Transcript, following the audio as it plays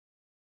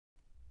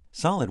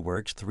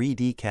SolidWorks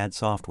 3D CAD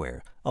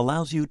software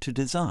allows you to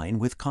design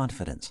with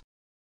confidence.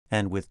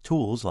 And with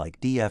tools like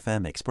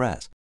DFM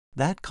Express,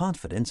 that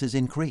confidence is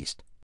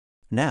increased.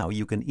 Now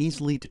you can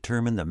easily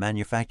determine the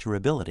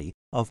manufacturability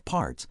of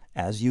parts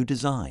as you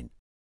design.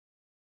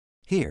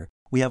 Here,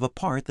 we have a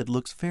part that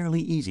looks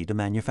fairly easy to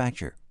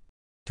manufacture.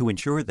 To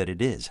ensure that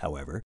it is,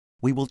 however,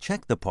 we will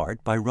check the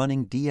part by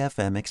running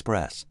DFM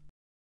Express.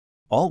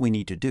 All we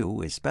need to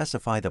do is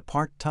specify the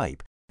part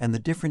type and the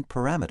different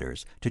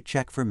parameters to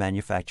check for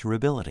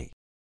manufacturability.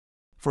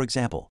 For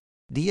example,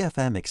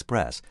 DFM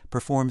Express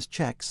performs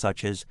checks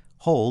such as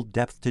hole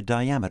depth to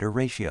diameter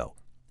ratio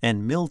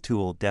and mill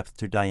tool depth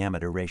to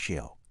diameter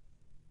ratio.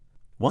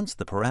 Once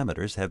the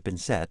parameters have been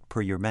set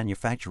per your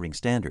manufacturing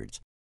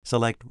standards,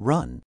 select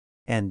Run,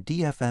 and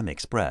DFM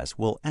Express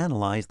will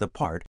analyze the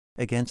part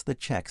against the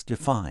checks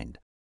defined.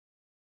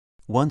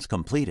 Once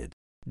completed,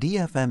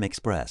 DFM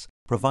Express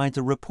provides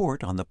a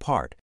report on the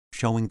part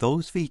showing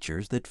those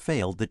features that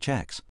failed the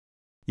checks.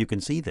 You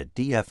can see that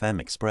DFM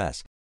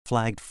Express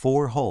flagged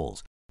 4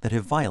 holes that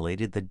have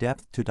violated the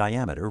depth to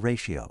diameter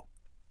ratio.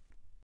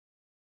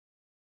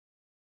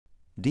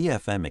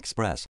 DFM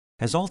Express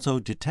has also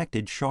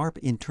detected sharp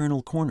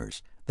internal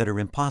corners that are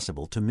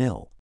impossible to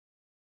mill.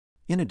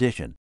 In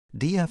addition,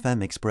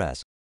 DFM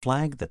Express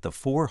flagged that the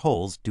 4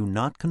 holes do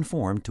not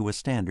conform to a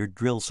standard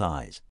drill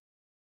size.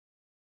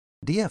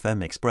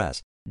 DFM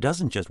Express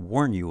doesn't just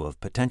warn you of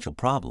potential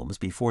problems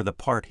before the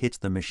part hits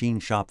the machine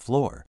shop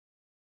floor.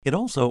 It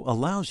also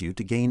allows you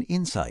to gain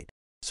insight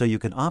so you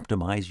can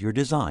optimize your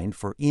design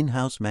for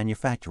in-house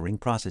manufacturing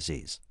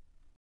processes.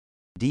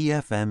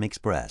 DFM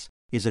Express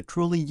is a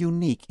truly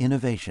unique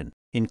innovation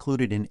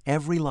included in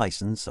every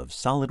license of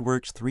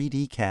SolidWorks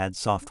 3D CAD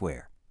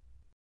software.